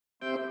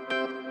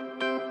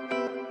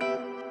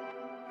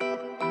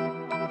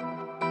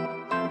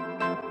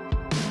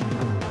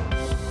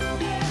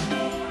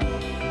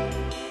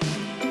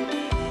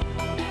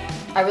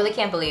I really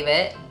can't believe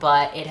it,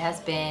 but it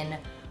has been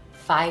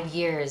 5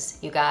 years,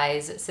 you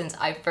guys, since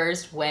I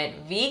first went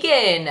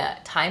vegan.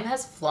 Time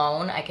has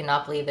flown. I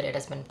cannot believe that it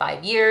has been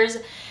 5 years.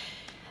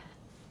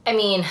 I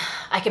mean,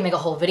 I can make a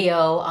whole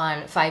video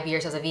on 5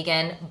 years as a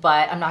vegan,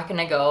 but I'm not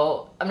gonna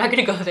go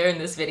there in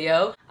this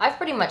video. I've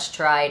pretty much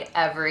tried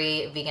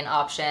every vegan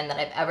option that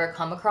I've ever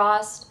come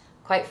across.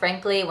 Quite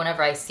frankly,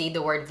 whenever I see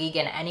the word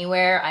vegan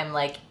anywhere, I'm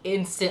like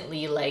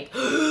instantly like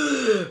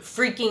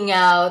freaking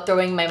out,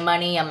 throwing my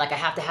money. I'm like, I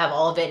have to have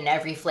all of it in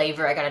every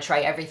flavor. I gotta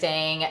try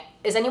everything.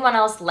 Is anyone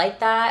else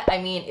like that?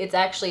 I mean, it's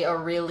actually a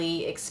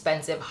really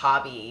expensive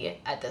hobby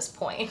at this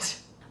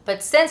point.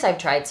 But since I've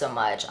tried so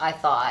much, I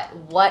thought,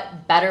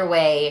 what better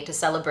way to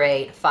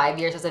celebrate 5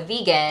 years as a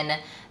vegan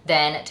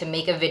than to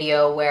make a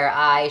video where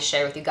I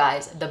share with you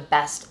guys the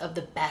best of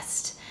the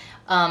best.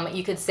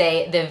 You could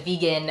say the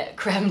vegan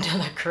creme de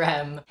la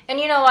creme. And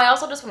you know, I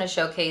also just want to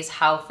showcase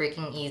how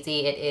freaking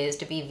easy it is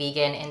to be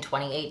vegan in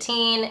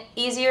 2018.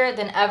 Easier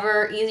than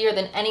ever, easier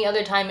than any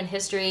other time in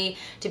history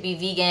to be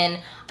vegan.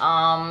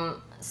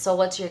 So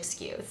what's your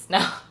excuse?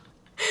 No.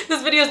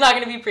 This video is not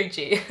going to be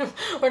preachy.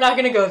 We're not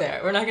going to go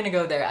there. We're not going to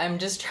go there. I'm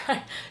just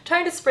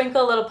trying to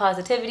sprinkle a little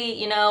positivity,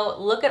 you know,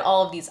 look at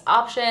all of these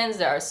options.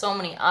 There are so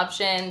many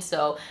options.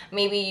 So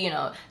maybe, you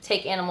know,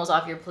 take animals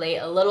off your plate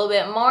a little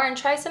bit more and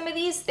try some of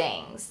these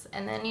things.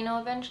 And then, you know,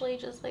 eventually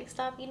just like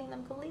stop eating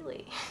them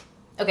completely.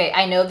 Okay,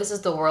 I know this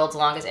is the world's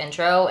longest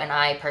intro, and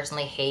I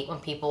personally hate when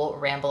people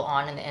ramble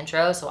on in the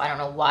intro, so I don't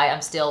know why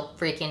I'm still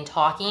freaking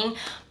talking,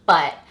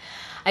 but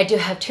I do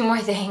have 2 more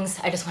things.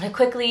 I just want to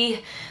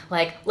quickly,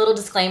 like, little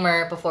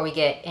disclaimer before we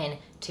get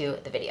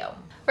into the video.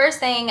 First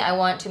thing I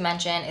want to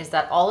mention is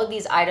that all of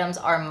these items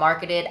are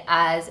marketed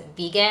as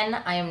vegan.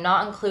 I am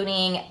not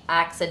including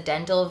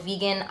accidental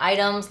vegan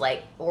items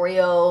like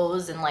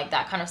Oreos and like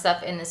that kind of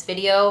stuff in this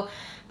video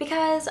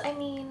because, I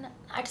mean,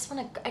 I just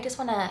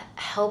want to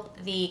help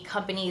the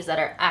companies that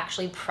are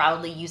actually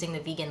proudly using the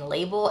vegan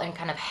label and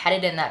kind of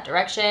headed in that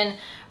direction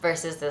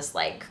versus this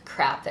like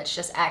crap that's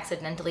just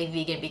accidentally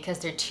vegan because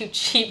they're too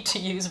cheap to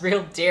use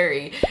real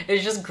dairy.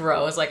 It's just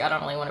gross. Like, I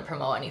don't really want to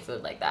promote any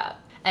food like that.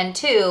 And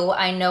 2,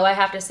 I know I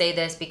have to say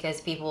this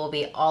because people will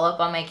be all up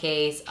on my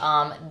case.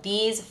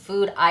 These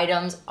food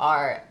items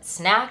are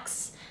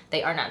snacks.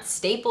 They are not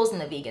staples in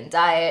the vegan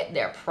diet.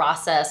 They're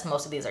processed.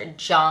 Most of these are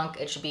junk.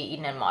 It should be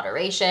eaten in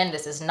moderation.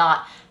 This is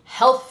not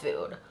health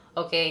food,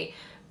 okay?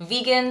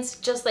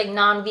 Vegans, just like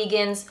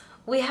non-vegans,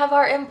 we have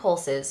our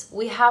impulses.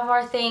 We have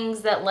our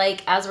things that,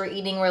 like, as we're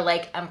eating, we're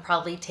like, I'm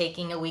probably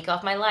taking a week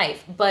off my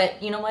life.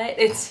 But you know what?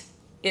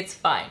 It's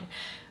fine.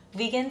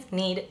 Vegans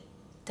need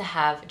to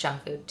have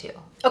junk food too.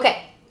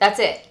 Okay, that's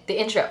it. The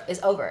intro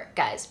is over,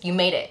 guys. You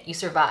made it. You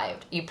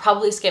survived. You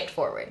probably skipped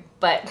forward,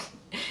 but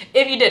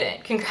if you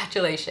didn't,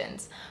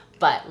 congratulations.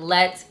 But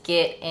let's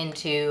get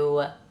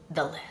into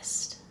the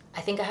list.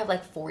 I think I have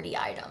like 40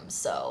 items,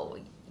 so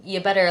you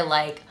better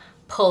like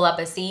pull up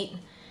a seat,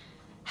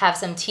 have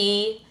some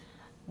tea,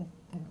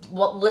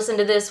 listen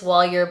to this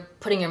while you're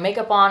putting your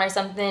makeup on or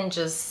something.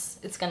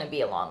 Just, it's gonna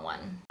be a long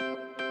one.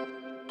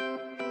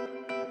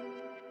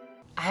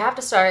 I have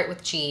to start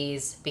with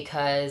cheese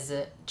because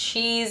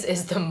cheese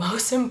is the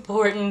most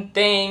important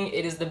thing.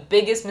 It is the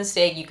biggest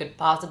mistake you could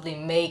possibly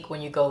make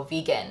when you go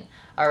vegan,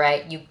 all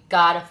right? You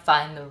gotta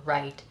find the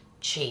right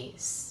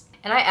cheese.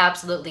 And I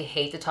absolutely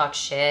hate to talk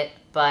shit,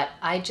 but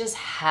I just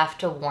have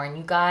to warn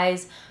you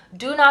guys,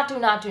 do not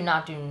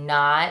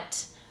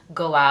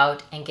go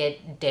out and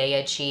get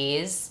Daiya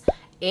cheese.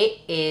 It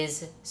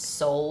is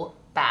so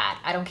bad.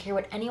 I don't care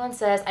what anyone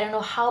says. I don't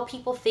know how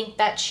people think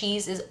that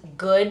cheese is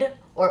good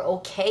or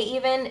okay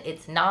even.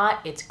 It's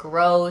not. It's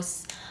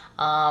gross.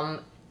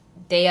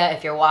 Daiya,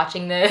 if you're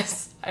watching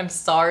this, I'm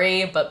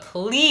sorry, but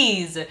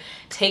please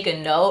take a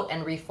note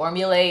and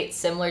reformulate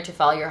similar to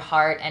Follow Your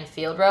Heart and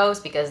Field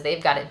Roast because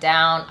they've got it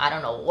down. I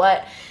don't know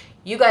what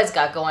you guys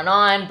got going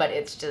on, but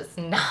it's just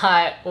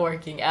not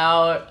working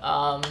out.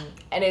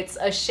 And it's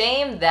a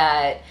shame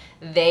that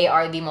they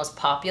are the most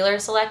popular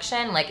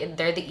selection. Like,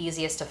 they're the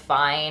easiest to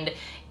find.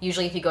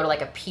 Usually if you go to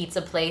like a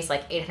pizza place,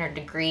 like 800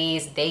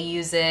 Degrees, they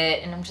use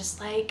it. And I'm just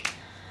like,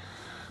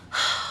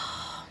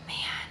 oh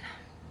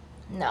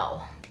man,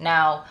 no.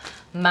 Now,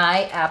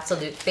 my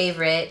absolute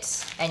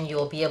favorite, and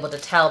you'll be able to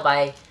tell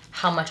by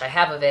how much I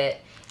have of it,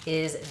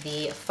 is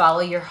the Follow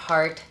Your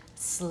Heart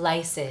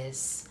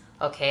slices,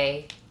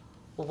 okay?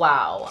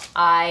 Wow,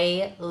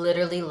 I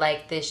literally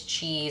like this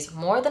cheese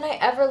more than I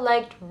ever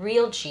liked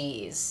real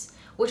cheese,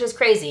 which is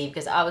crazy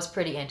because I was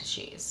pretty into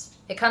cheese.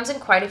 It comes in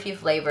quite a few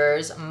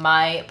flavors.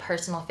 My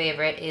personal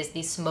favorite is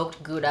the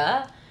smoked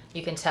Gouda.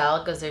 You can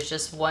tell because there's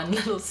just one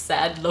little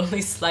sad,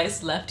 lonely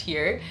slice left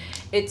here.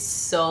 It's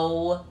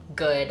so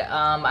good.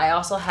 I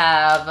also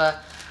have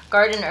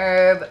garden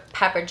herb,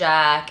 pepper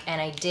jack, and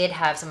I did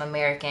have some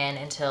American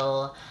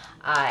until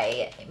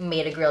I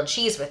made a grilled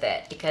cheese with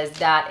it because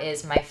that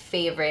is my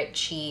favorite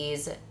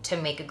cheese to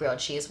make a grilled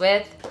cheese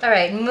with. All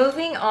right,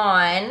 moving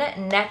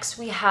on. Next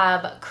we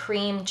have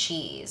cream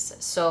cheese.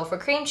 So for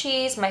cream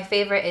cheese, my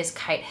favorite is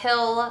Kite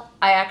Hill.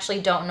 I actually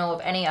don't know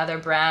of any other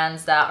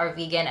brands that are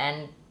vegan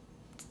and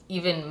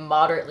even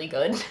moderately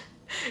good.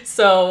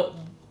 So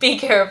be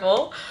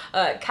careful.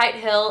 Kite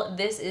Hill,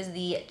 this is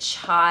the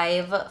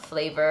chive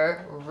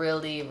flavor.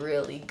 Really,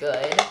 really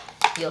good.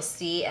 You'll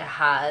see it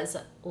has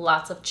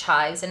lots of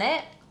chives in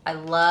it. I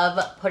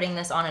love putting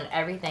this on an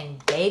everything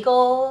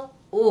bagel.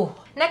 Ooh.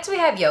 Next we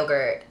have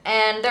yogurt,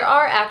 and there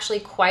are actually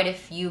quite a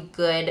few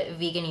good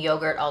vegan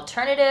yogurt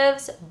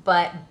alternatives,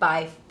 but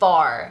by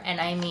far,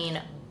 and I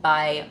mean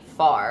by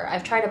far,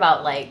 I've tried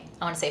about I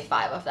want to say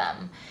 5 of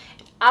them.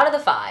 Out of the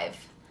 5,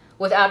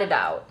 without a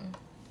doubt,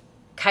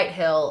 Kite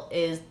Hill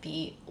is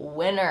the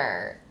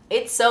winner.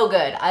 It's so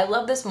good. I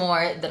love this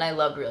more than I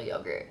loved real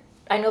yogurt.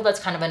 I know that's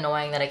kind of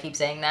annoying that I keep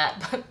saying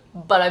that,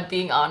 but I'm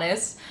being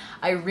honest.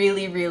 I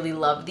really, really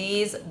love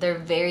these. They're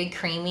very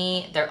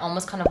creamy. They're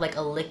almost kind of like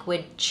a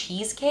liquid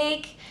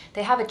cheesecake.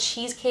 They have a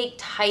cheesecake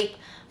type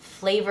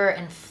flavor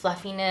and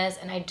fluffiness,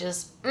 and I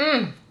just,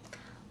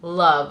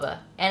 love.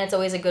 And it's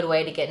always a good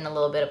way to get in a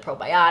little bit of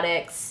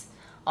probiotics,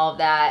 all of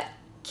that.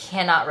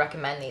 Cannot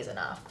recommend these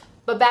enough.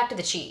 But back to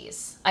the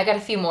cheese. I got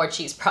a few more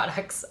cheese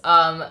products.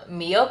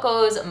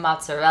 Miyoko's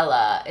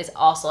mozzarella is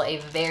also a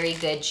very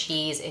good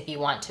cheese if you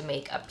want to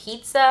make a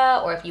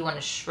pizza or if you want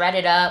to shred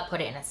it up, put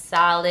it in a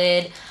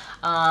salad.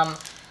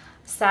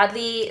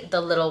 Sadly,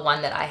 the little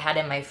one that I had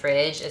in my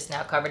fridge is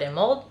now covered in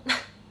mold.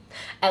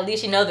 At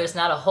least you know there's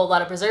not a whole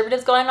lot of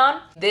preservatives going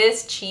on.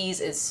 This cheese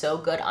is so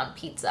good on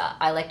pizza.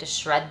 I like to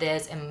shred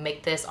this and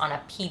make this on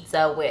a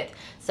pizza with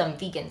some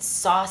vegan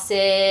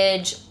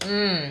sausage.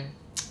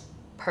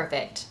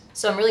 Perfect.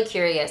 So I'm really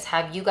curious,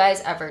 have you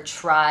guys ever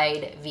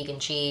tried vegan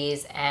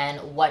cheese,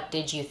 and what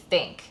did you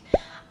think?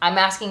 I'm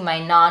asking my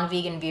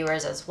non-vegan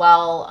viewers as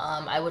well.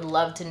 I would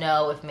love to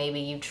know if maybe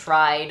you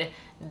tried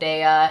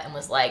Daiya and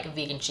was like,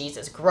 vegan cheese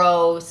is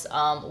gross.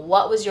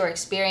 What was your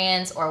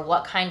experience, or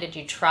what kind did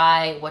you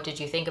try? What did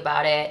you think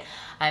about it?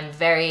 I'm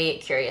very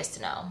curious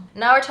to know.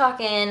 Now we're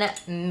talking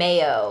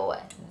mayo.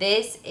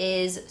 This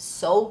is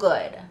so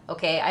good,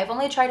 okay? I've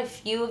only tried a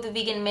few of the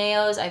vegan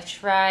mayos. I've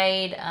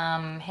tried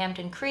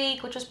Hampton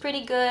Creek, which was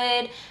pretty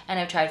good, and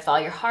I've tried Follow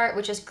Your Heart,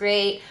 which is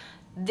great.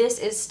 This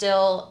is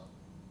still,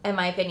 in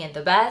my opinion,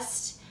 the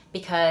best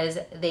because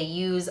they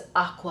use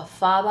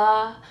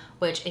aquafaba,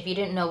 which if you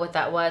didn't know what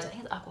that was, I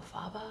think it's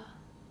aquafaba?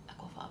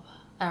 Aquafaba.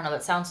 I don't know,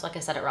 that sounds like I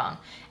said it wrong.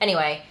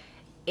 Anyway,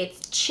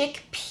 it's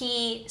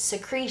chickpea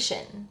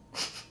secretion.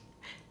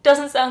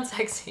 Doesn't sound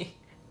sexy,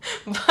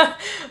 but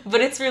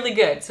it's really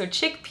good. So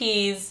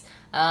chickpeas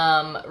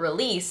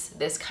release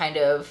this kind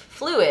of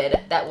fluid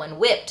that when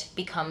whipped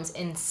becomes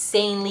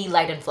insanely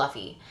light and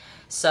fluffy.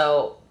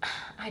 So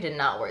I did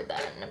not word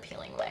that in an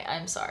appealing way.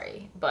 I'm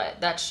sorry,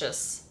 but that's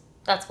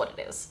what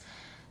it is.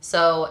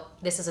 So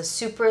this is a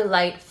super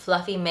light,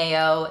 fluffy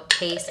mayo.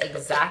 Tastes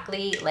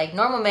exactly like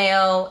normal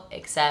mayo,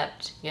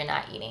 except you're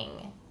not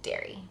eating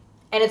dairy.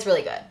 And it's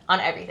really good on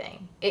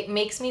everything. It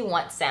makes me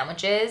want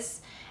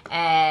sandwiches,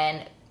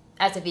 and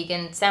as a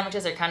vegan,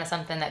 sandwiches are kind of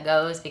something that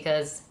goes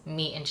because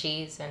meat and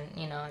cheese, and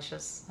you know, it's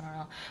just, I don't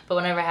know. But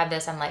whenever I have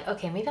this, I'm like,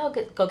 okay, maybe I'll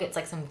go get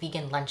like some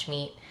vegan lunch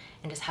meat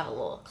and just have a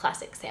little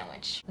classic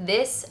sandwich.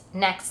 This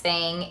next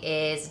thing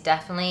is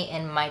definitely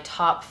in my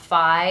top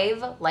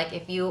 5. Like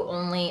if you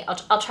only,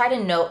 I'll try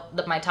to note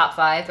my top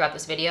 5 throughout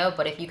this video,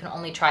 but if you can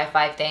only try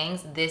 5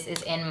 things, this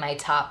is in my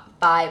top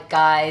 5,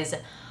 guys.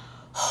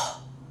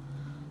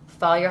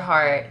 Follow Your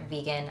Heart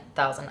vegan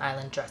Thousand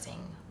Island dressing.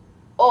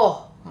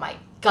 Oh my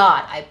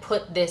God, I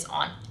put this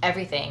on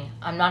everything.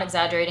 I'm not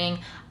exaggerating.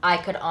 I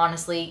could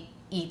honestly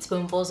eat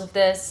spoonfuls of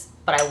this,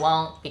 but I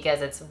won't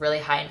because it's really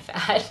high in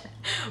fat.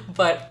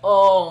 But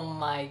oh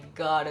my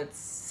God, it's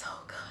so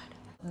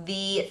good.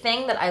 The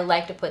thing that I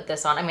like to put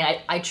this on, I mean,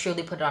 I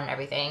truly put it on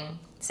everything.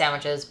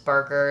 Sandwiches,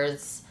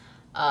 burgers,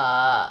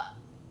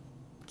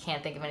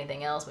 can't think of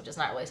anything else, which is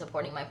not really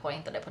supporting my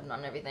point that I put it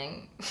on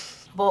everything.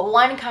 But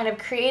one kind of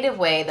creative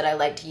way that I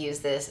like to use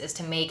this is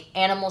to make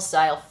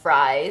animal-style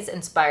fries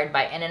inspired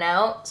by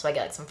In-N-Out. So I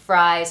get like some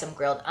fries, some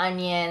grilled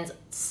onions,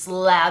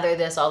 slather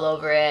this all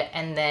over it,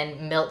 and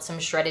then melt some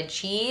shredded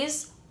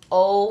cheese.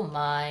 Oh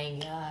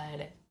my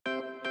God.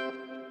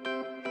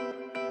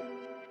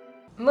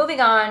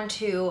 Moving on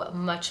to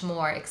much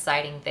more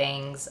exciting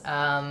things.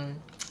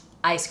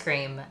 Ice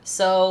cream.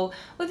 So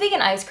with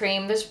vegan ice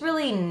cream, there's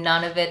really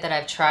none of it that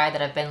I've tried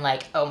that I've been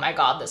like, oh my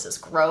God, this is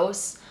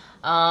gross.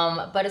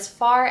 But as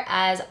far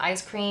as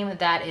ice cream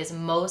that is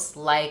most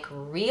like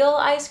real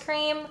ice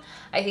cream,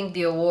 I think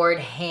the award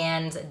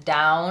hands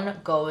down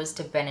goes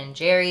to Ben &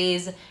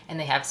 Jerry's, and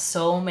they have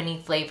so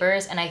many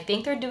flavors, and I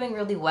think they're doing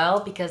really well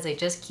because they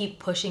just keep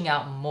pushing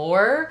out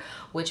more,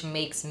 which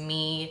makes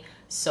me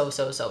so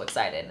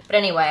excited. But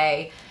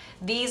anyway,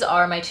 these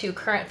are my 2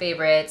 current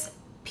favorites,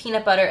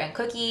 peanut butter and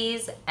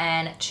cookies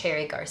and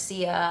Cherry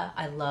Garcia.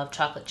 I love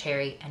chocolate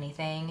cherry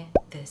anything.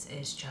 This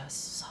is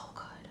just so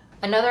good.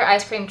 Another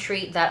ice cream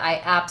treat that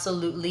I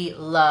absolutely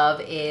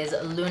love is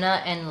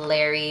Luna and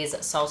Larry's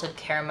salted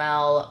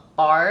caramel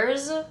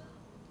bars.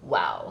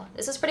 Wow.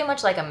 This is pretty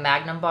much like a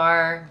Magnum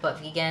bar, but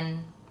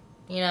vegan,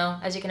 you know,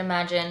 as you can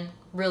imagine.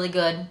 really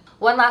good.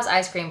 One last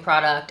ice cream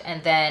product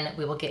and then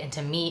we will get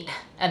into meat,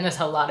 and there's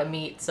a lot of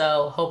meat,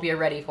 so hope you're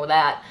ready for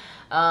that.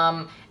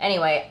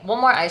 Anyway, one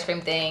more ice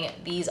cream thing.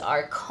 These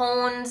are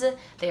cones.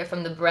 They are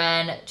from the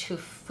brand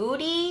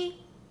Tofutti.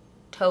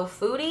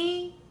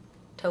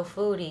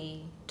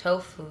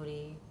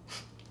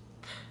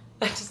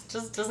 That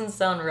just doesn't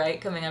sound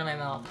right coming out of my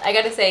mouth. I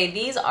gotta say,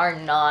 these are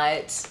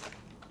not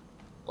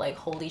like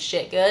holy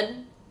shit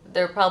good.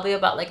 They're probably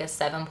about like a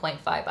 7.5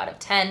 out of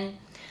 10,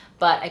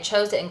 but I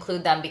chose to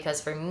include them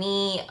because for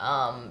me,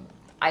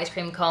 ice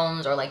cream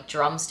cones or like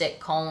drumstick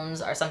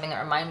cones are something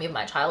that remind me of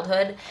my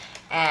childhood.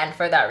 And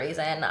for that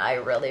reason, I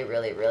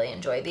really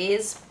enjoy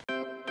these.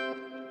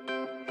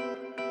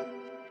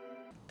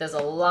 There's a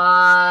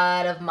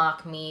lot of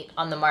mock meat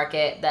on the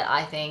market that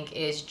I think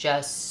is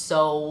just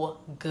so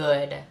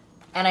good.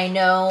 And I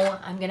know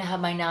I'm gonna have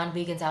my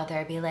non-vegans out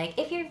there be like,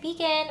 if you're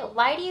vegan,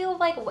 why do you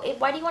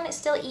want to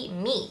still eat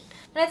meat?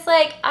 And it's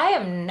like, I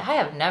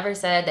have never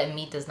said that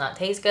meat does not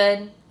taste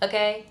good,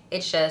 okay?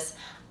 It's just,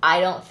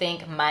 I don't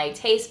think my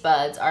taste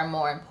buds are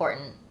more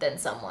important than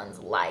someone's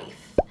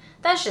life.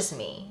 That's just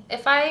me.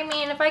 If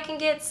I can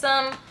get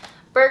some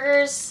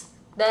burgers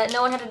that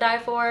no one had to die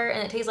for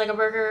and it tastes like a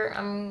burger,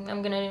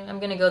 I'm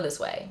gonna go this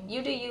way.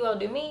 You do you, I'll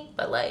do me,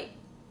 but like,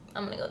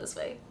 I'm gonna go this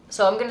way.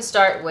 So I'm gonna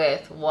start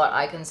with what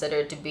I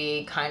consider to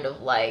be kind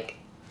of like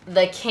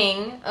the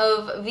king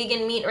of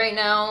vegan meat right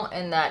now,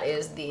 and that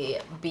is the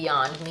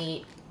Beyond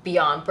Meat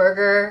Beyond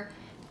Burger.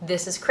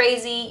 This is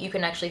crazy. You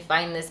can actually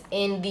find this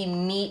in the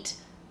meat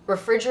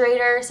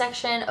refrigerator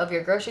section of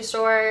your grocery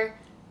store.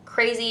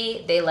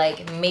 Crazy. They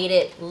like made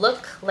it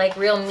look like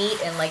real meat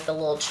and like the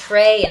little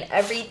tray and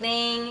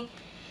everything.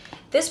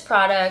 This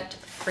product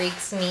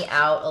freaks me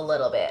out a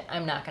little bit,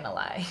 I'm not gonna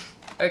lie.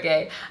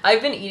 Okay,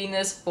 I've been eating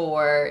this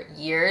for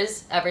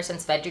years, ever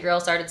since Veggie Girl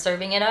started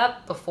serving it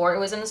up before it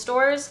was in the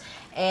stores,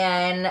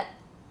 and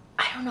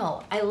I don't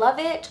know, I love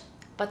it,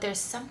 but there's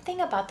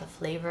something about the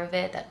flavor of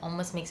it that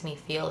almost makes me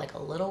feel like a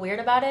little weird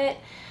about it.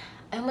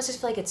 I almost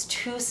just feel like it's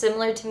too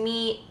similar to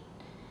meat.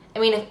 I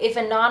mean, if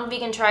a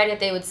non-vegan tried it,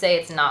 they would say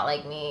it's not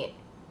like meat.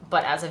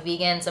 But as a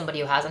vegan,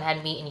 somebody who hasn't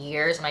had meat in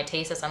years, when I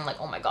taste this, I'm like,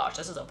 oh my gosh,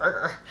 this is a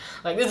burger.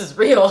 Like, this is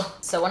real.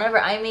 So whenever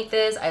I make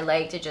this, I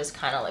like to just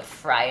kind of like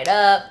fry it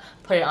up,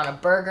 put it on a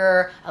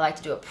burger. I like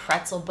to do a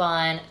pretzel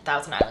bun,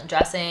 Thousand Island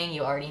dressing,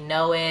 you already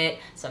know it.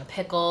 Some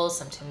pickles,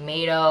 some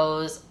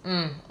tomatoes.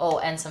 Oh,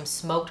 and some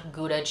smoked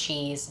Gouda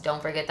cheese.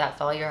 Don't forget that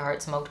Follow Your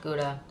Heart smoked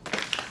Gouda.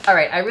 All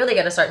right, I really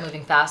gotta start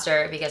moving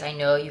faster because I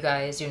know you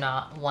guys do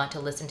not want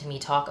to listen to me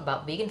talk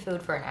about vegan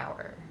food for an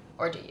hour.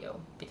 Or do you?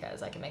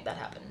 Because I can make that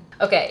happen.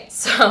 Okay,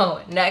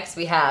 so next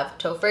we have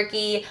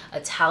Tofurky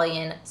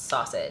Italian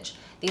sausage.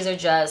 These are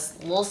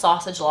just little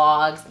sausage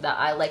logs that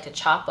I like to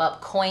chop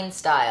up coin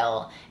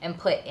style and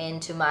put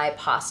into my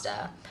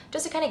pasta,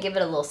 just to kind of give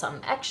it a little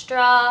something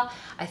extra.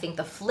 I think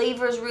the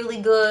flavor is really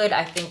good.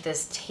 I think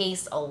this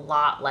tastes a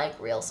lot like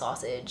real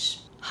sausage.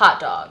 Hot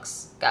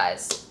dogs,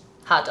 guys.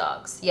 Hot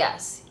dogs,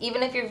 yes.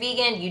 Even if you're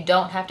vegan, you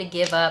don't have to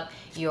give up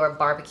your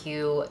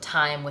barbecue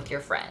time with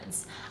your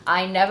friends.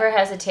 I never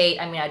hesitate.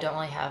 I mean, I don't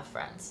really have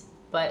friends,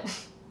 but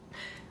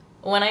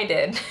when I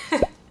did,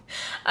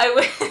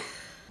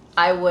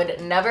 I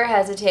would never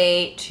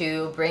hesitate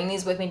to bring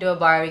these with me to a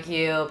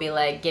barbecue, be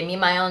like, give me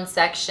my own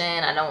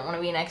section. I don't want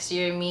to be next to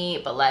your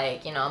meat, but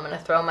like, you know, I'm gonna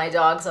throw my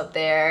dogs up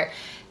there.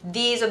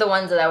 These are the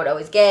ones that I would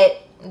always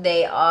get.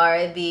 They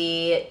are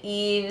the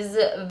Eve's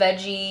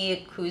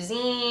Veggie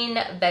Cuisine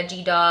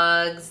Veggie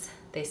Dogs.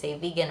 They say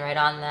vegan right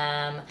on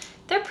them.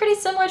 They're pretty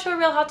similar to a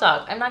real hot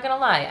dog, I'm not gonna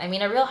lie. I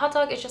mean, a real hot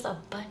dog is just a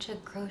bunch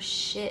of gross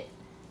shit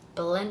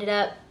blended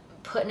up,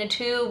 put in a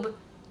tube,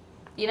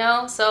 you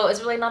know? So it's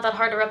really not that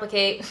hard to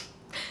replicate.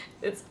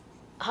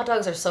 Hot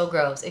dogs are so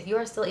gross. If you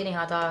are still eating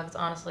hot dogs,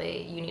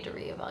 honestly, you need to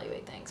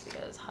reevaluate things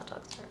because hot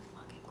dogs are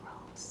fucking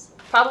gross.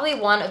 Probably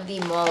one of the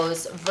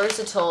most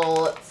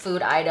versatile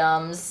food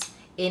items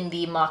in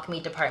the mock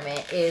meat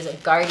department is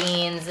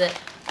Gardeins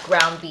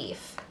ground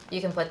beef.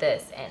 You can put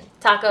this in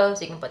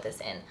tacos, you can put this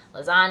in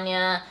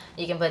lasagna,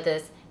 you can put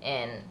this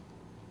in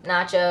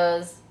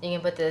nachos, you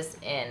can put this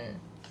in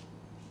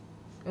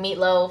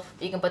meatloaf,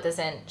 you can put this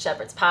in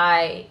shepherd's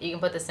pie, you can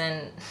put this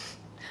in...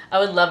 I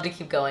would love to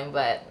keep going,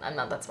 but I'm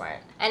not that smart.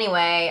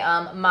 Anyway,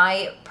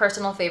 my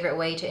personal favorite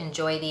way to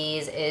enjoy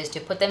these is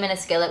to put them in a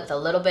skillet with a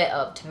little bit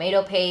of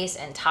tomato paste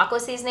and taco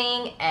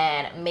seasoning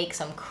and make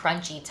some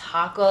crunchy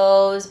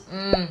tacos.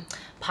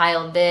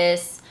 Pile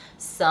this,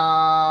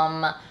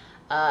 some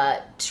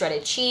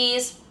shredded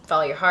cheese,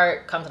 Follow Your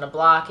Heart, comes in a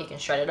block, you can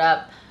shred it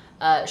up.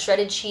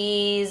 Shredded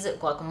cheese,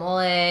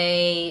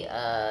 guacamole,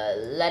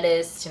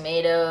 lettuce,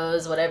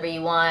 tomatoes, whatever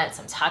you want,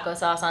 some taco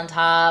sauce on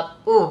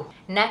top. Ooh.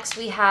 Next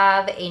we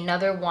have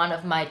another one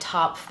of my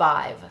top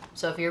 5.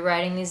 So if you're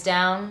writing these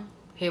down,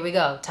 here we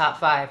go, top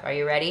 5. Are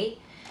you ready?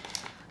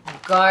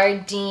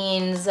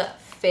 Gardeins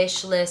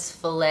fishless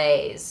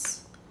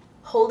fillets.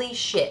 Holy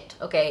shit.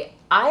 Okay,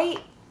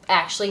 I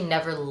actually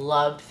never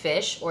loved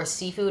fish or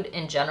seafood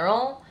in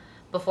general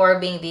before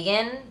being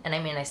vegan, and I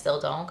mean I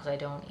still don't because I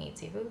don't eat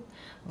seafood,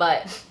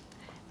 but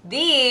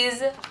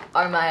These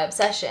are my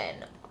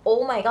obsession.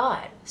 Oh my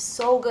God,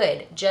 so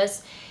good.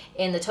 Just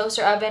in the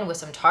toaster oven with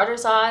some tartar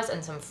sauce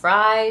and some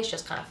fries,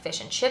 just kind of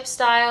fish and chip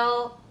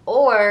style.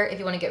 Or if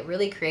you want to get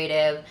really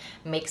creative,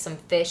 make some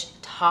fish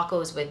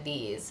tacos with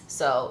these.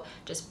 So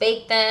just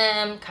bake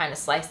them, kind of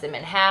slice them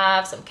in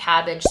half, some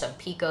cabbage, some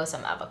pico,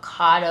 some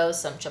avocado,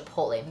 some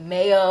chipotle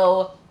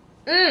mayo.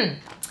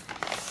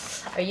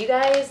 Are you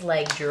guys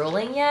like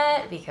drooling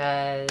yet?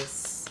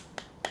 Because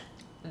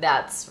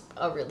that's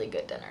a really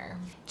good dinner.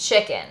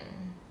 Chicken.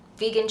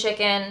 Vegan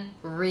chicken,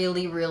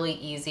 really, really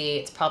easy.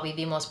 It's probably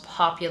the most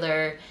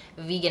popular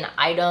vegan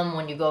item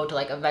when you go to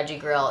like a veggie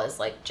grill is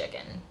like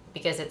chicken,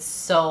 because it's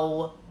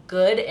so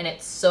good and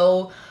it's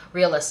so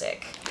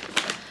realistic.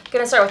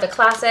 Gonna start with the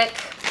classic.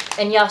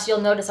 And yes, you'll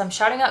notice I'm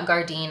shouting out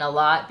Gardein a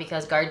lot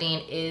because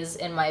Gardein is,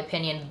 in my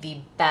opinion, the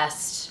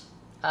best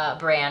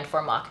brand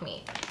for mock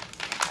meat.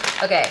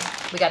 Okay,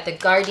 we got the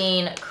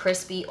Gardein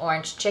crispy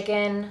orange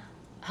chicken.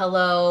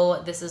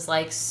 Hello, this is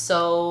like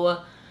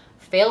so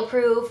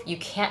fail-proof. You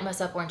can't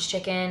mess up orange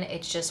chicken.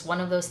 It's just one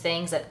of those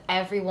things that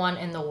everyone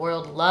in the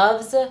world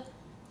loves.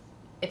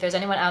 If there's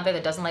anyone out there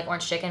that doesn't like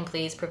orange chicken,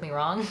 please prove me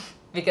wrong,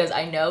 because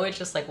I know it's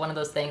just like one of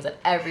those things that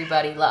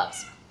everybody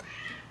loves.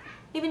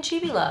 Even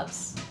Chibi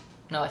loves.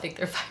 No, I think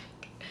they're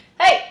fighting.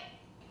 Hey!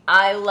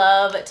 I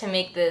love to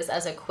make this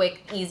as a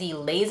quick, easy,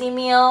 lazy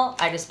meal.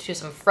 I just do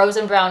some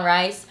frozen brown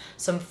rice,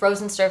 some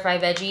frozen stir-fry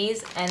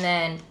veggies, and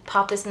then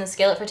pop this in the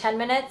skillet for 10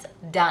 minutes,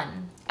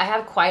 done. I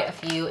have quite a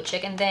few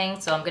chicken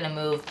things, so I'm gonna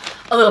move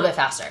a little bit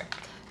faster.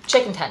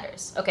 Chicken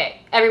tenders.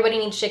 Okay, everybody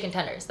needs chicken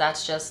tenders.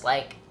 That's just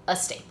like a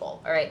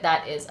staple, all right?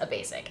 That is a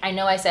basic. I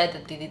know I said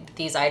that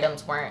these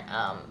items weren't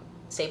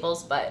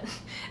staples, but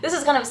this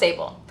is kind of a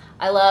staple.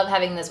 I love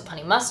having this with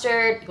honey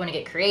mustard. You wanna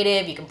get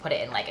creative, you can put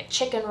it in like a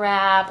chicken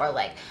wrap or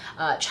like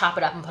chop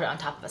it up and put it on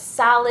top of a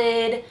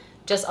salad.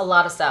 Just a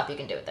lot of stuff you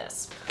can do with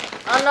this.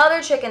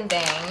 Another chicken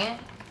thing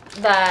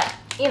that,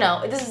 you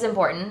know, this is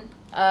important,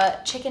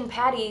 chicken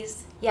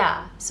patties.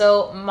 Yeah,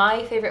 so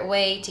my favorite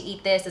way to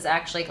eat this is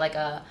actually like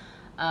a,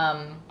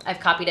 I've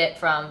copied it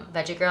from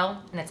Veggie Grill,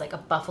 and it's like a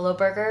buffalo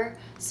burger.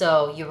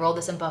 So you roll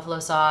this in buffalo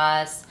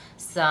sauce,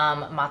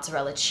 some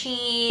mozzarella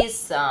cheese,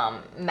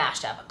 some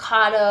mashed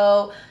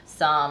avocado,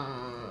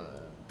 some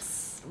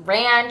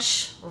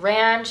ranch,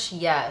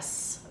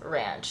 yes,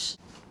 ranch.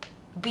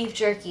 Beef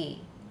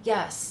jerky,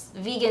 yes,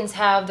 vegans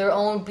have their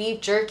own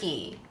beef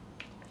jerky.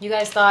 You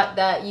guys thought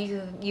that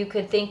you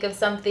could think of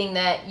something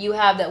that you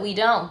have that we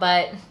don't,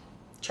 but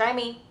try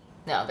me.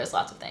 No, there's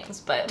lots of things,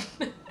 but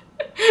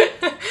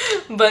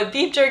but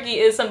beef jerky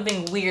is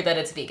something weird that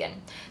it's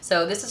vegan.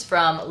 So this is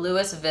from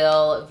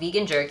Louisville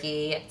Vegan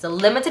Jerky. It's a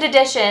limited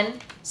edition,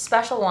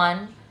 special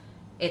one.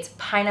 It's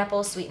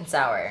pineapple sweet and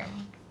sour.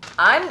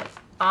 I'm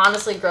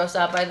honestly grossed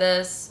out by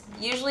this.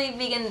 Usually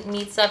vegan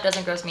meat stuff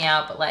doesn't gross me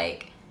out, but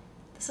like,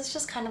 this is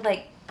just kind of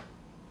like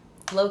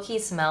low-key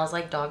smells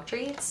like dog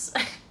treats.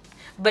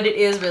 But it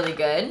is really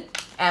good,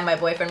 and my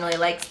boyfriend really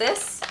likes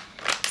this.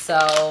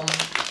 So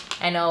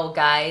I know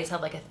guys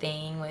have like a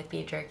thing with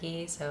beef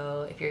jerky,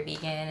 so if you're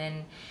vegan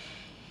and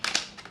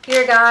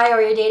you're a guy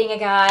or you're dating a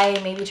guy,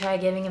 maybe try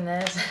giving him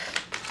this.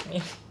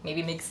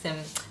 Maybe makes him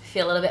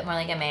feel a little bit more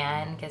like a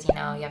man, because you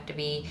know, you have to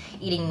be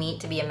eating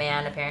meat to be a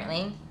man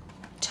apparently.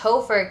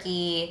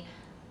 Tofurkey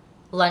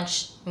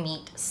lunch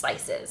meat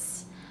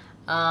slices.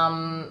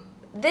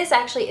 This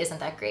actually isn't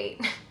that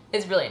great.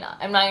 It's really not.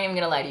 I'm not even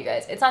gonna lie to you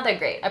guys. It's not that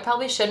great. I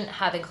probably shouldn't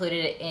have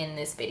included it in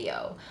this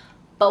video.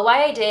 But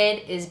why I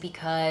did is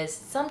because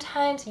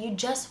sometimes you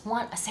just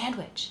want a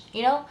sandwich,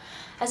 you know?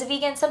 As a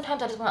vegan,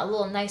 sometimes I just want a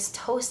little nice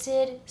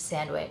toasted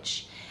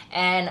sandwich.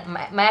 And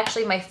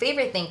my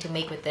favorite thing to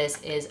make with this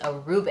is a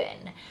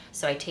Reuben.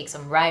 So I take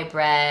some rye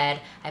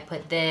bread, I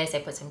put this,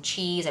 I put some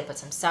cheese, I put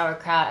some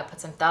sauerkraut, I put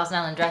some Thousand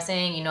Island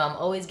dressing. You know, I'm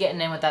always getting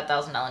in with that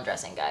Thousand Island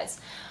dressing, guys.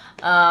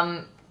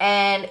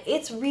 And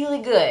it's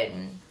really good.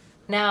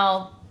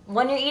 Now,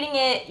 when you're eating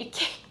it, you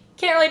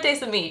can't really taste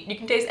the meat. You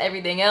can taste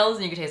everything else,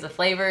 and you can taste the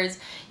flavors,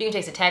 you can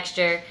taste the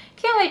texture.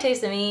 Can't really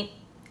taste the meat,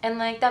 and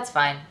like, that's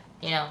fine,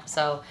 you know?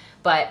 So,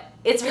 but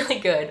it's really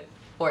good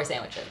for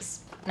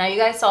sandwiches. Now, you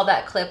guys saw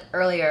that clip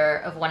earlier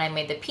of when I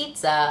made the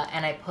pizza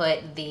and I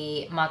put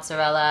the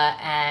mozzarella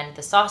and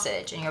the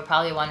sausage, and you're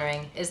probably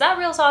wondering, is that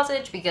real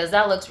sausage? Because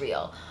that looks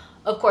real.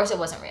 Of course it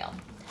wasn't real.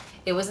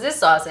 It was this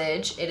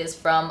sausage. It is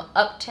from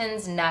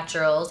Upton's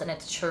Naturals, and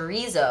it's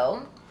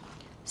chorizo.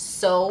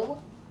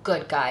 So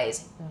good,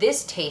 guys.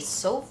 This tastes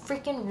so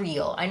freaking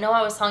real. I know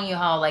I was telling you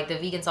how like the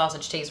vegan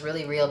sausage tastes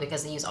really real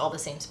because they use all the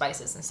same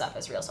spices and stuff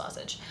as real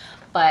sausage.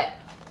 But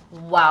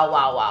wow,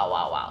 wow, wow,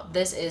 wow, wow.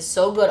 This is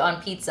so good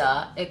on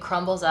pizza. It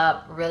crumbles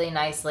up really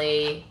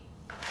nicely.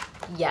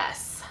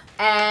 Yes.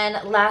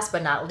 And last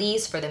but not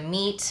least, for the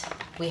meat,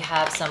 we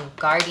have some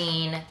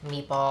Gardein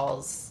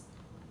meatballs.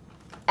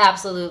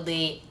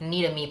 Absolutely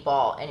need a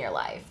meatball in your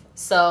life.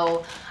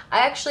 So I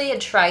actually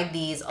had tried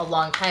these a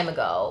long time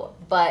ago,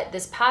 but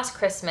this past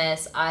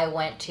Christmas, I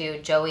went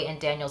to Joey and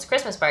Daniel's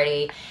Christmas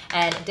party,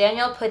 and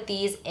Daniel put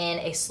these in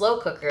a slow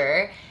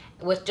cooker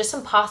with just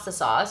some pasta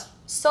sauce.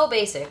 So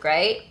basic,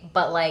 right?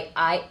 But like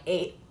I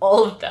ate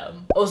all of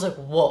them. I was like,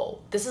 whoa,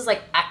 this is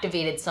like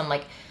activated some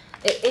like,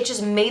 it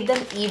just made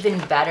them even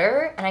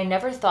better. And I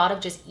never thought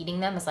of just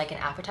eating them as like an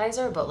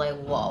appetizer, but like,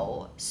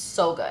 whoa,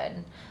 so good.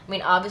 I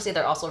mean, obviously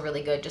they're also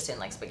really good just in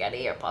like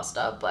spaghetti or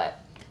pasta,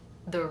 but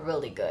they're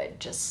really good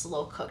just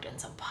slow cooked in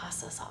some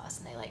pasta sauce,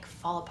 and they like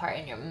fall apart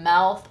in your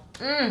mouth.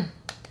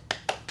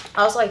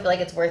 Also, I feel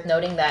like it's worth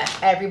noting that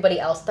everybody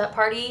else at that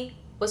party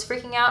was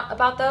freaking out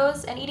about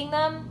those and eating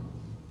them,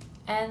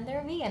 and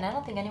they're vegan. I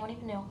don't think anyone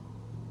even knew.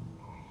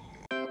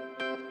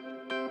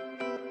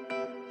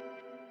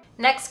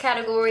 Next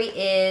category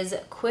is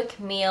quick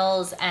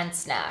meals and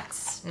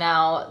snacks.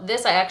 Now,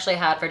 this I actually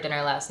had for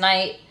dinner last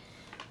night,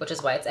 which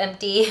is why it's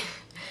empty.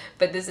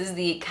 But this is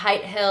the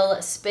Kite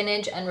Hill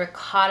spinach and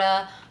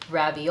ricotta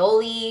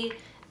ravioli.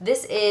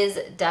 This is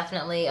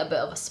definitely a bit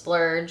of a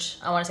splurge.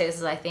 I want to say this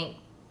is, I think,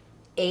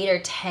 $8 or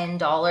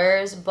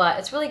 $10, but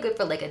it's really good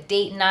for like a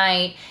date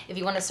night. If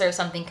you want to serve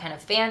something kind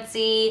of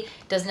fancy,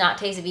 does not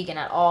taste vegan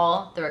at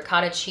all. The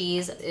ricotta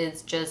cheese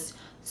is just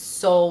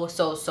so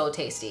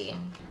tasty.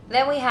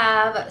 Then we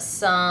have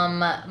some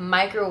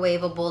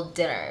microwavable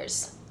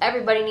dinners.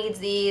 Everybody needs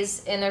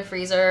these in their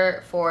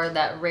freezer for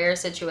that rare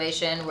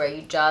situation where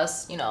you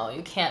just,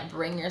 you can't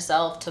bring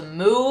yourself to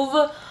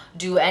move,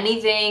 do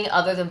anything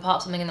other than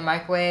pop something in the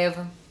microwave.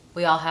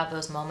 We all have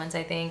those moments,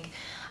 I think.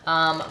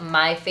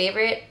 My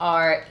favorite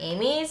are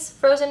Amy's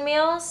frozen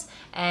meals,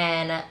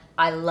 and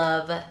I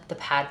love the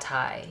pad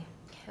thai.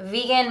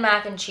 Vegan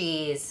mac and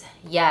cheese.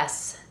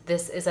 Yes,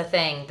 this is a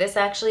thing. This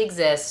actually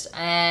exists,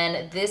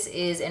 and this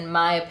is, in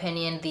my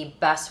opinion, the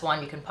best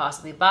one you can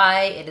possibly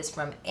buy. It is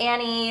from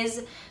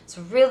Annie's. It's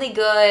really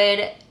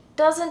good.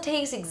 Doesn't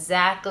taste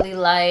exactly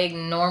like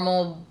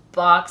normal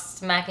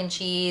boxed mac and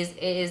cheese.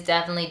 It is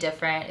definitely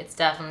different. It's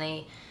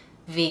definitely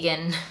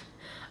vegan.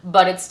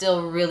 But it's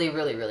still really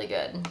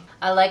good.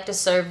 I like to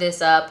serve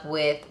this up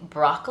with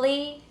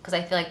broccoli because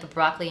I feel like the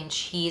broccoli and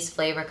cheese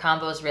flavor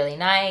combo is really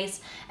nice.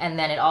 And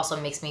then it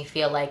also makes me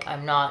feel like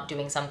I'm not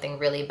doing something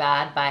really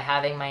bad by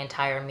having my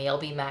entire meal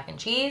be mac and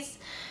cheese.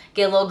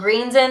 Get a little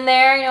greens in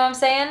there, you know what I'm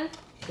saying?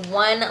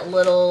 One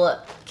little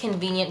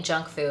convenient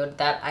junk food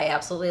that I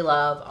absolutely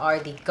love are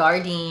the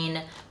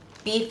Gardein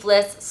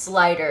beefless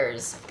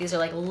sliders. These are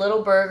like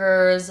little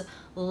burgers.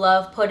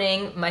 Love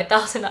putting my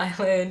Thousand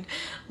Island,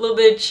 a little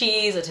bit of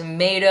cheese, a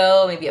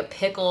tomato, maybe a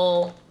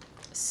pickle.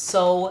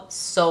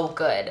 So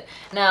good.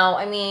 Now,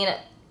 I mean,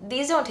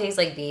 these don't taste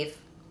like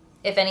beef.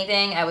 If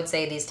anything, I would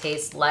say these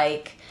taste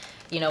like,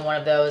 one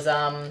of those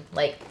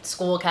like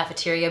school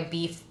cafeteria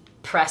beef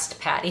pressed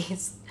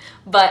patties.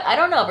 But I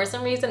don't know, for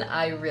some reason,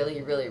 I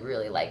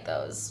really like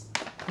those.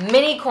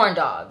 Mini corn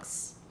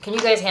dogs. Can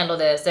you guys handle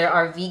this? There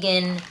are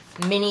vegan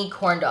mini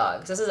corn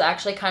dogs. This is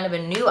actually kind of a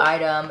new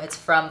item. It's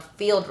from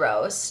Field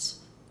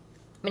Roast.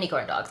 Mini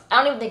corn dogs. I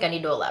don't even think I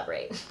need to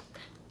elaborate.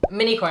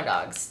 Mini corn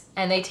dogs.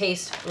 And they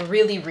taste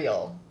really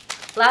real.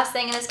 Last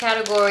thing in this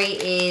category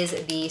is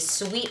the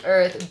Sweet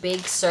Earth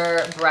Big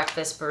Sur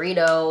Breakfast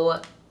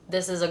Burrito.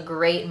 This is a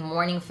great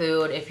morning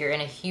food if you're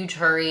in a huge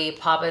hurry.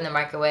 Pop it in the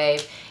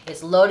microwave.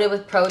 It's loaded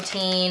with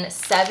protein,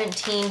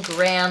 17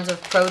 grams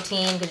of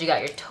protein because you got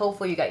your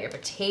tofu, you got your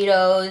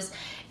potatoes,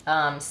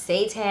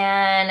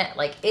 seitan.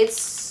 Like, it's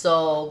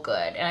so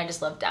good. And I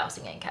just love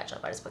dousing it in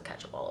ketchup. I just put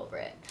ketchup all over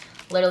it.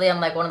 Literally, I'm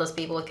like one of those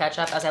people with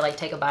ketchup. As I like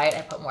take a bite,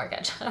 I put more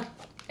ketchup.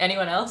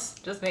 Anyone else?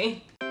 Just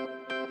me?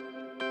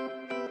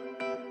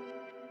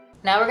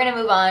 Now we're gonna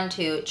move on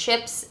to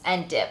chips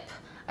and dip.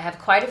 I have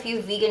quite a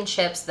few vegan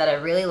chips that I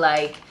really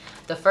like.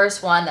 The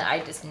first one that I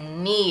just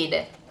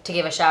need to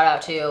give a shout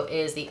out to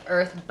is the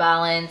Earth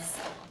Balance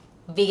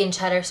vegan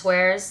cheddar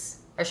squares,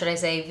 or should I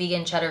say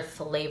vegan cheddar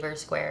flavor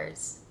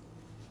squares,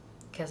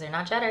 because they're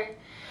not cheddar.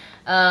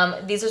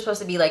 These are supposed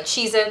to be like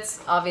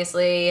Cheez-Its,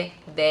 obviously.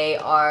 They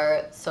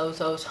are so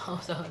good.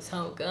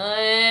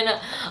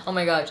 Oh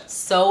my gosh,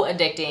 so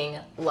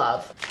addicting.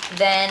 Love.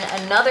 Then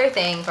another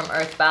thing from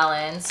Earth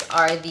Balance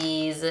are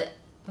these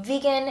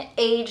vegan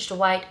aged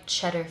white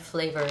cheddar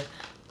flavor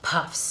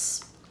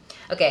puffs.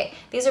 Okay,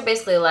 these are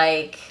basically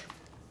like,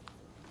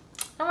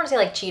 I don't want to say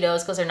like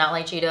Cheetos because they're not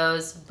like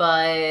Cheetos,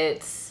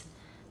 but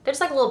they're just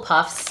like little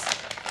puffs.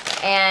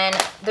 And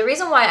the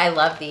reason why I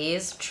love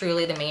these,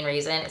 truly the main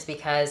reason, is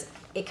because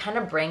it kind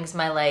of brings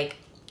my like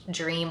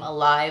dream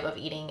alive of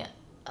eating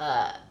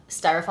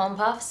styrofoam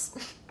puffs.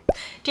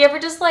 Do you ever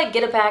just like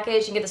get a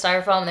package and get the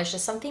styrofoam and there's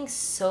just something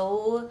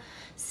so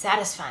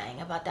satisfying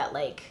about that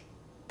like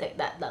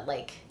that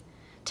like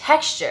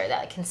texture,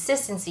 that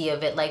consistency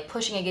of it, like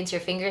pushing against your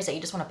fingers that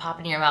you just want to pop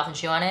it in your mouth and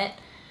chew on it?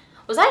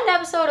 Was that an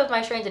episode of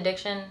My Strange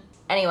Addiction?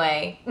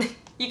 Anyway,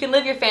 you can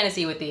live your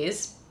fantasy with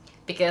these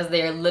because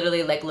they're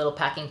literally like little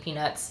packing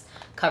peanuts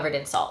covered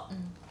in salt.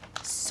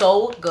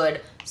 So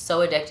good, so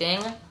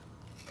addicting.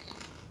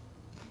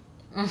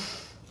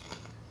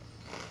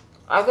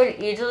 I could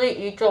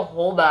easily eat the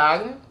whole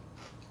bag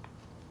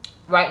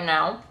right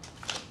now.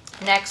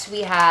 Next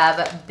we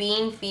have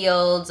Bean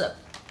Fields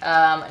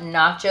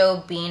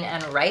nacho bean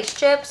and rice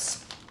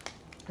chips.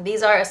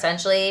 These are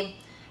essentially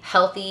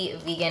healthy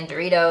vegan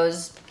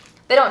Doritos.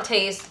 They don't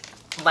taste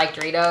like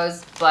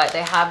Doritos, but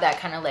they have that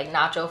kind of like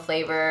nacho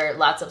flavor,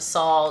 lots of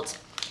salt,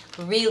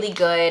 really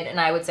good. And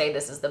I would say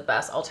this is the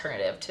best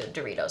alternative to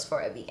Doritos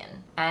for a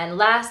vegan. And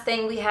last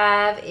thing we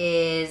have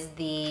is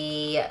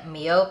the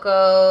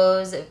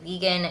Miyoko's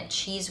vegan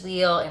cheese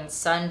wheel and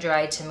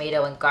sun-dried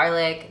tomato and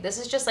garlic. This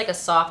is just like a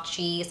soft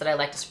cheese that I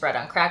like to spread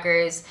on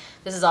crackers.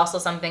 This is also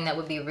something that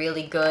would be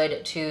really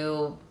good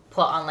to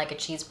put on like a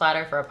cheese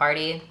platter for a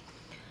party.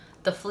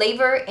 The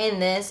flavor in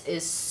this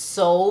is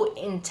so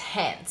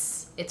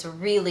intense. It's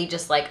really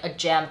just like a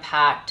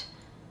jam-packed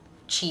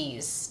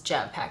cheese,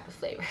 jam-packed with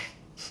flavor.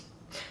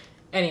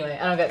 Anyway,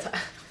 I don't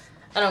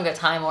get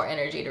time or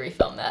energy to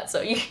refilm that,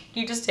 so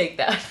you just take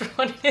that for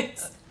what it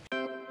is.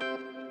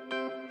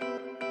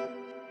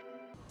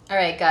 All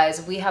right,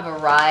 guys, we have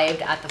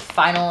arrived at the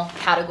final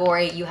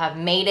category. You have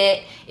made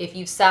it. If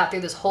you've sat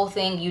through this whole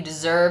thing, you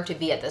deserve to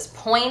be at this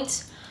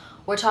point.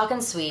 We're talking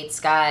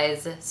sweets,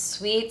 guys.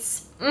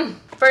 Sweets.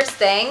 First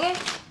thing,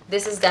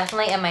 this is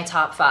definitely in my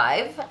top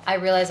 5. I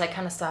realized I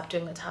kind of stopped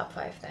doing the top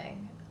 5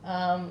 thing.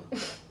 I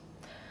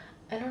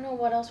don't know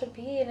what else would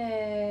be in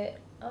it.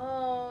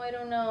 Oh, I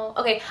don't know.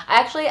 Okay,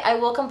 I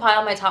will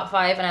compile my top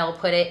 5 and I will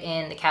put it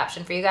in the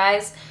caption for you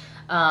guys.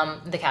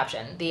 I'm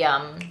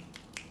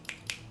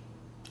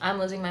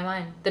losing my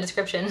mind. The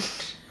description.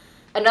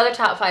 Another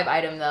top 5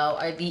 item though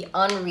are the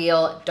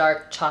Unreal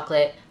dark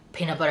chocolate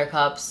peanut butter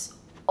cups.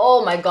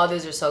 Oh my god,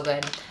 those are so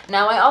good.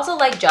 Now I also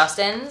like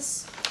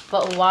Justin's,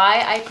 but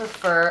why I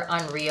prefer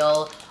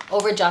Unreal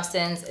over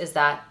Justin's is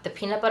that the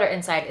peanut butter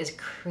inside is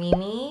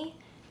creamy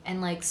and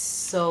like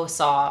so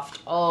soft.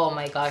 Oh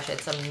my gosh,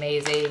 it's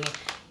amazing.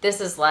 This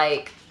is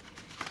like,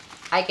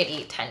 I could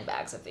eat 10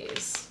 bags of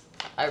these.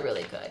 I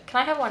really could.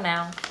 Can I have one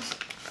now?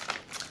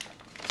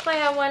 Can I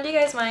have one? Do you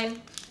guys mind?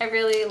 I'm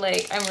really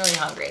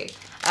hungry.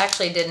 I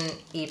actually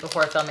didn't eat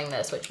before filming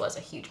this, which was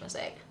a huge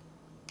mistake.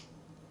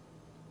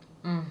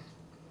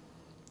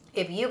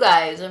 If you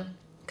guys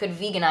could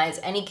veganize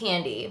any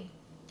candy,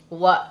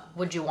 what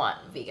would you want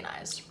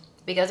veganized?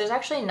 Because there's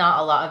actually not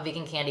a lot of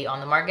vegan candy on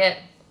the market.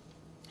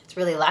 It's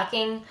really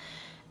lacking,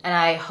 and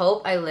I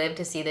hope I live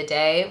to see the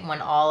day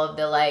when all of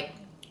the like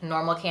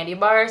normal candy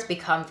bars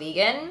become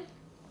vegan.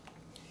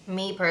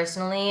 Me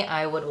personally,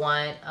 I would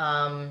want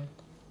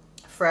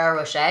Ferrero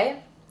Rocher.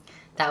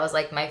 That was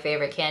like my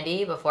favorite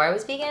candy before I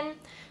was vegan,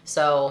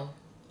 so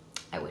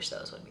I wish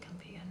those would become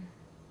vegan.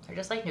 Or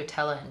just like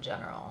Nutella in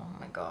general. Oh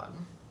my god.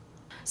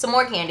 Some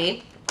more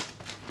candy.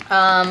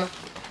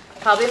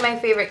 Probably my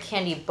favorite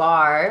candy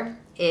bar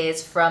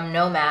is from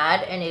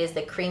Nomad, and it is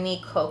the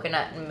creamy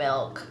coconut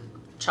milk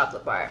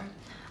chocolate bar.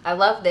 I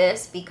love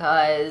this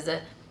because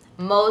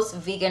most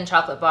vegan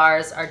chocolate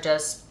bars are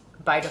just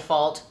by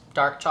default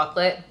dark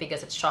chocolate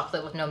because it's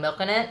chocolate with no milk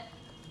in it.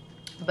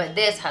 But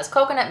this has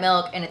coconut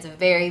milk and it's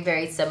very,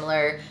 very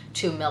similar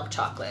to milk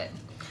chocolate.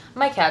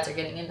 My cats are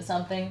getting into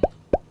something.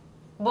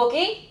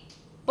 Bookie?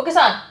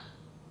 Bookie-san!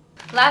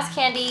 Last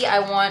candy I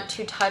want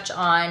to touch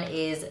on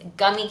is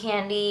gummy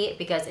candy,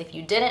 because if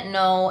you didn't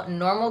know,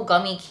 normal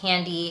gummy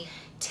candy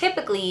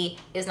typically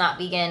is not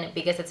vegan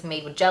because it's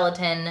made with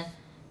gelatin.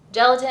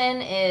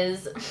 Gelatin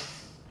is,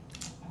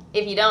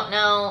 if you don't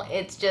know,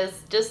 it's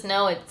just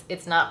know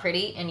it's not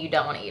pretty and you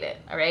don't want to eat it,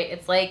 all right?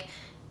 It's like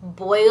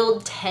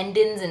boiled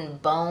tendons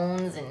and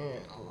bones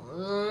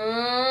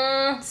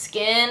and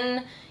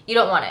skin. You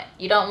don't want it.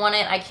 You don't want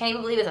it. I can't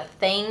even believe it's a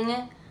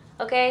thing,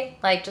 okay?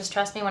 Like, just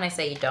trust me when I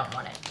say you don't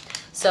want it.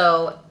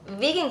 So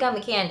vegan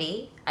gummy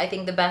candy, I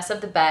think the best of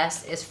the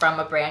best is from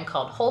a brand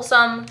called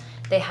Wholesome.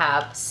 They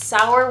have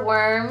sour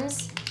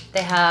worms,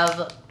 they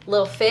have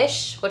little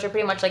fish, which are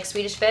pretty much like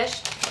Swedish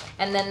fish,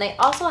 and then they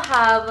also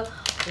have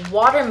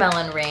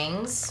watermelon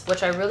rings,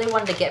 which I really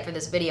wanted to get for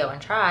this video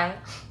and try.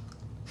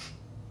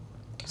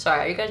 Sorry,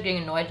 are you guys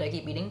being annoyed that I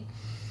keep eating?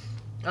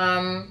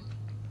 I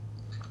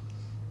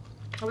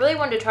really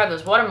wanted to try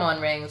those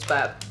watermelon rings,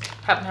 but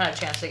haven't had a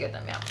chance to get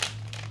them yet.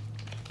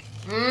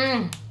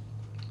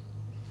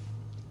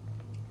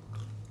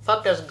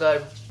 Fuck, that's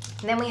good.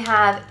 And then we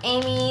have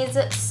Amy's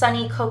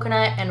Sunny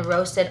Coconut and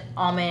Roasted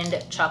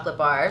Almond Chocolate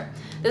Bar.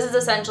 This is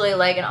essentially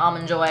like an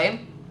Almond Joy,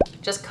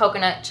 just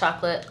coconut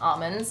chocolate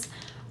almonds.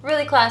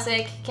 Really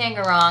classic, can't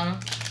go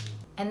wrong.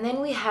 And then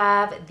we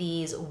have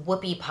these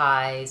whoopie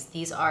pies.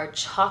 These are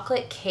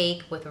chocolate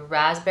cake with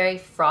raspberry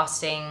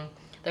frosting.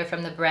 They're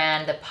from the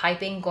brand The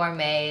Piping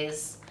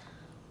Gourmets.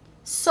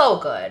 So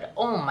good.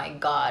 Oh my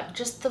god.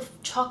 Just the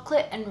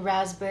chocolate and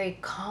raspberry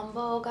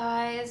combo,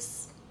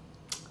 guys.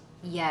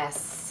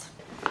 Yes.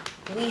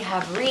 We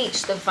have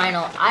reached the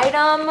final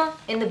item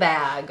in the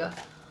bag.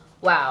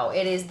 Wow,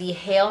 it is the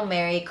Hail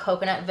Mary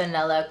Coconut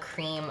Vanilla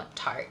Cream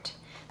Tart.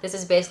 This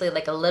is basically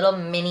like a little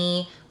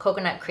mini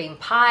coconut cream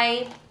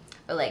pie,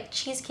 or like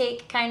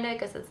cheesecake kinda,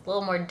 because it's a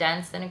little more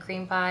dense than a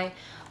cream pie,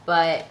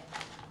 but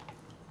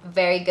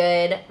very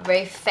good,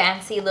 very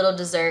fancy little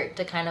dessert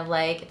to kind of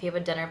like, if you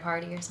have a dinner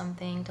party or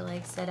something, to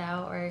like sit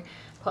out or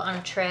put on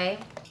a tray.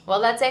 Well,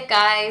 that's it,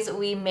 guys.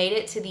 We made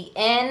it to the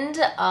end.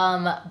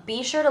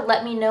 Be sure to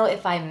let me know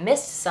if I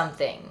missed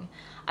something.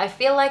 I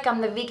feel like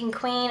I'm the vegan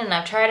queen and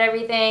I've tried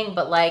everything,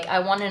 but like I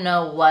want to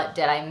know, what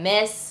did I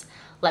miss?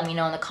 Let me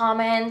know in the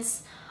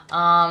comments.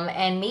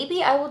 And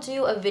maybe I will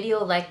do a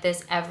video like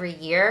this every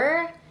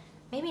year.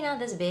 Maybe not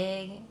this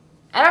big.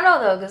 I don't know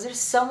though, because there's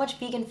so much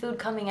vegan food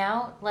coming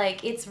out.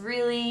 Like, it's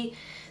really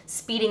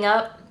speeding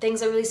up.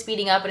 Things are really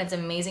speeding up and it's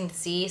amazing to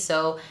see.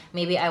 So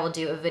maybe I will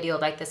do a video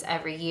like this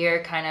every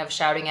year, kind of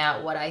shouting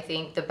out what I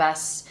think the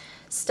best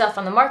stuff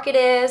on the market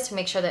is to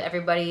make sure that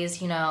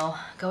everybody's, you know,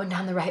 going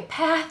down the right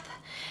path.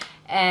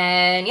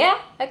 And yeah,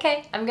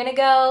 okay, I'm gonna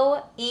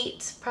go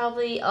eat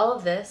probably all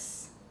of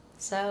this.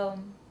 So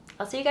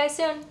I'll see you guys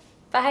soon.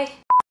 Bye.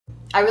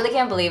 I really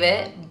can't believe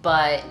it,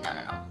 but no.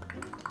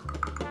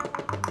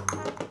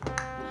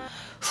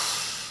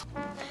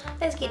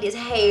 Let's get this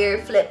hair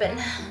flipping.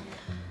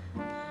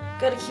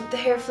 Gotta keep the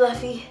hair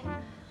fluffy.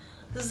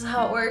 This is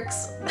how it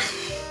works.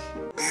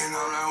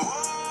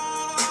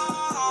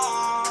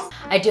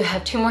 I do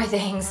have 2 more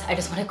things. I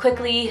just want to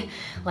quickly,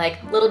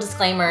 like, little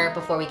disclaimer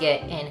before we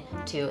get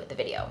into the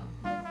video.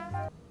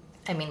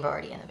 I mean, we're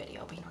already in the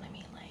video, but you know what I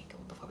mean? Like,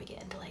 before we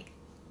get into, like,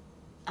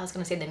 I was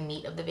gonna say the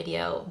meat of the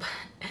video,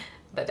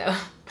 but that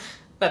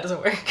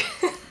doesn't work.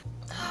 Oh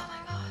my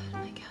god,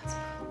 my cat's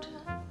pooped.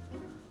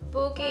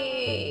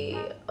 Bookie!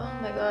 Oh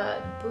my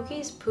god.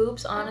 Bookie's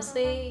poops,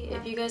 honestly,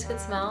 if you guys could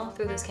smell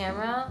through this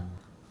camera,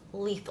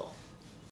 lethal.